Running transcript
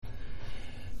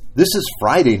This is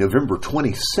Friday, November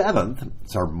 27th.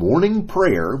 It's our morning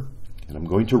prayer, and I'm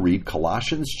going to read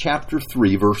Colossians chapter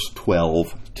 3, verse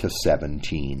 12 to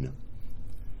 17.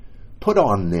 Put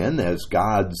on then, as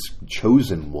God's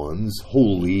chosen ones,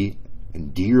 holy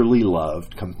and dearly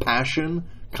loved, compassion,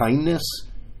 kindness,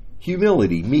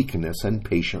 humility, meekness, and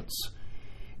patience.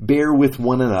 Bear with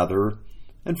one another,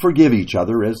 and forgive each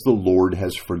other as the Lord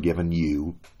has forgiven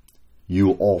you.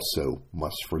 You also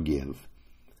must forgive.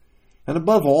 And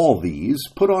above all these,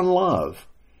 put on love,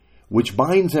 which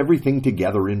binds everything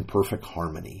together in perfect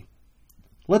harmony.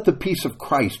 Let the peace of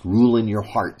Christ rule in your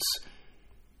hearts,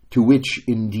 to which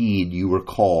indeed you were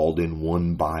called in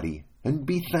one body, and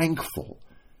be thankful.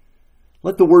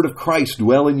 Let the word of Christ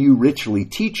dwell in you richly,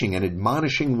 teaching and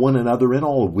admonishing one another in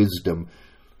all wisdom,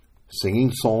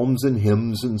 singing psalms and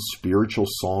hymns and spiritual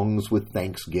songs with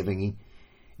thanksgiving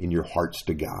in your hearts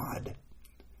to God.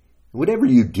 Whatever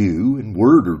you do, in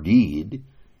word or deed,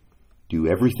 do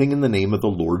everything in the name of the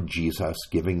Lord Jesus,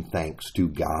 giving thanks to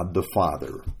God the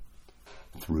Father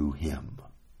through him.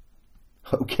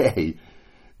 Okay,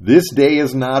 this day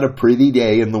is not a pretty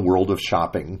day in the world of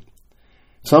shopping.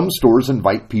 Some stores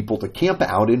invite people to camp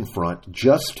out in front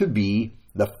just to be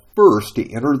the first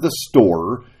to enter the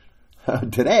store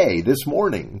this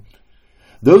morning.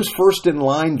 Those first in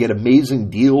line get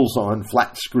amazing deals on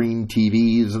flat-screen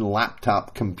TVs and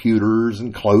laptop computers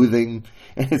and clothing,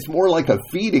 and it's more like a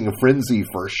feeding frenzy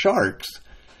for sharks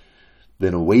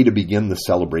than a way to begin the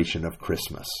celebration of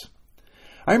Christmas.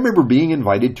 I remember being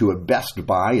invited to a Best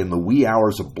Buy in the wee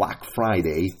hours of Black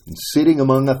Friday and sitting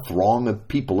among a throng of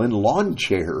people in lawn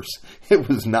chairs. It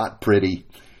was not pretty.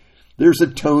 There's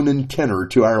a tone and tenor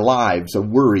to our lives, a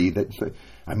worry that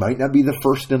I might not be the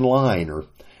first in line, or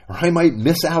I might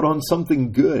miss out on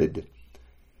something good.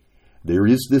 There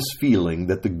is this feeling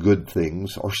that the good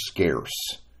things are scarce.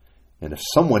 And if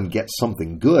someone gets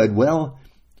something good, well,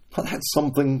 that's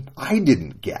something I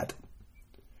didn't get.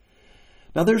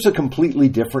 Now there's a completely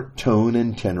different tone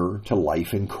and tenor to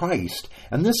life in Christ.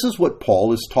 And this is what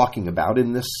Paul is talking about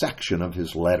in this section of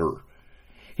his letter.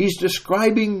 He's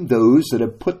describing those that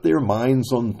have put their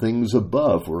minds on things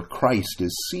above, where Christ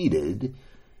is seated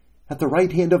at the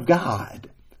right hand of God.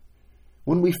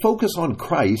 When we focus on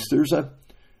Christ, there's a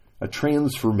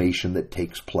transformation that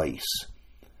takes place.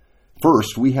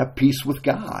 First, we have peace with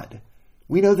God.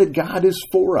 We know that God is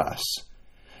for us.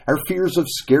 Our fears of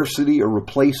scarcity are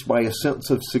replaced by a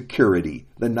sense of security,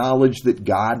 the knowledge that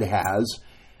God has,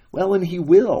 and he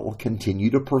will continue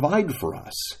to provide for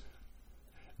us.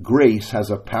 Grace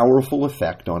has a powerful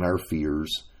effect on our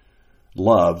fears.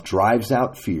 Love drives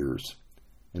out fears,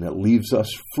 and it leaves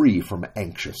us free from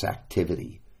anxious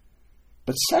activity.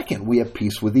 But second, we have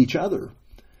peace with each other.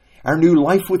 Our new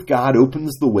life with God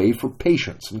opens the way for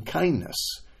patience and kindness.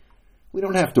 We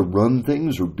don't have to run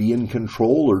things or be in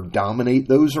control or dominate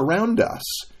those around us.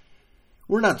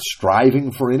 We're not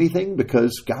striving for anything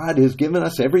because God has given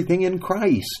us everything in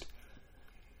Christ.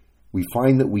 We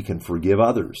find that we can forgive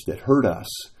others that hurt us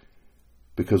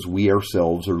because we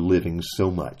ourselves are living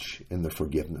so much in the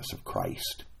forgiveness of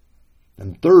Christ.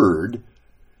 And third,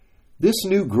 this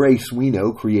new grace we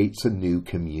know creates a new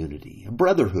community, a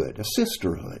brotherhood, a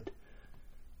sisterhood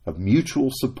of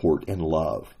mutual support and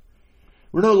love.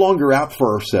 We're no longer out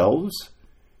for ourselves.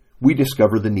 We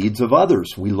discover the needs of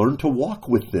others. We learn to walk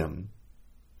with them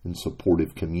in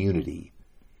supportive community.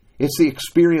 It's the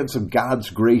experience of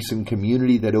God's grace and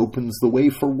community that opens the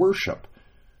way for worship,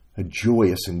 a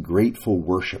joyous and grateful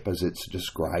worship as it's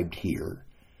described here.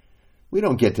 We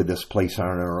don't get to this place on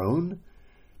our own.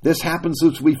 This happens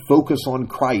as we focus on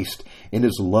Christ and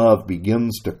his love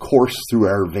begins to course through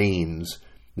our veins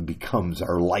and becomes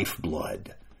our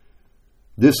lifeblood.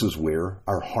 This is where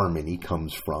our harmony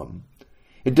comes from.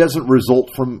 It doesn't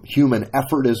result from human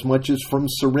effort as much as from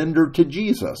surrender to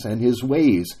Jesus and his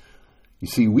ways. You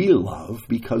see, we love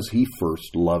because he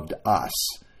first loved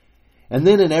us. And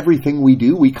then in everything we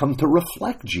do, we come to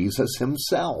reflect Jesus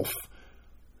himself.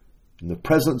 In the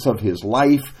presence of his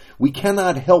life, we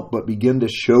cannot help but begin to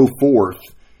show forth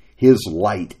his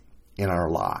light in our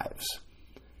lives.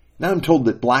 Now I'm told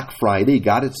that Black Friday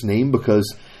got its name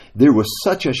because there was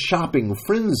such a shopping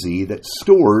frenzy that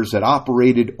stores that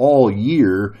operated all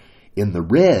year in the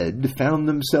red found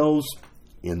themselves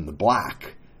in the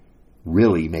black,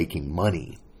 really making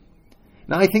money.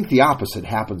 Now I think the opposite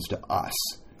happens to us.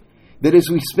 That as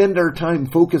we spend our time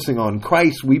focusing on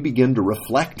Christ, we begin to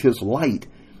reflect his light.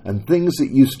 And things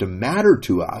that used to matter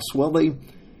to us,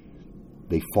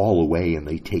 they fall away and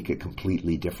they take a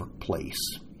completely different place.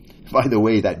 By the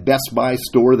way, that Best Buy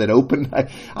store that opened,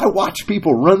 I watched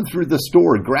people run through the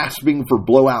store grasping for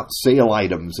blowout sale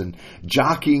items and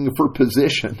jockeying for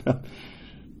position.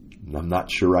 I'm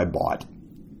not sure I bought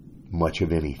much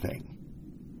of anything.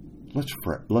 Let's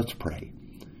pray.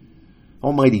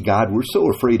 Almighty God, we're so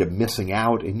afraid of missing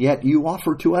out, and yet you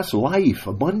offer to us life,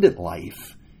 abundant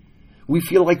life. We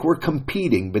feel like we're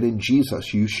competing, but in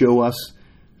Jesus you show us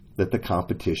that the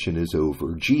competition is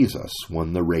over. Jesus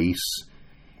won the race,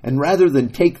 and rather than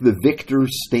take the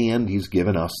victor's stand, he's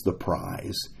given us the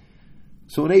prize.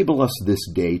 So enable us this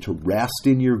day to rest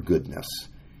in your goodness,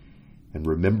 and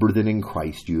remember that in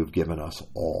Christ you have given us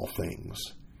all things.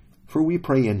 For we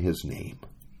pray in his name.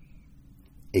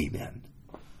 Amen.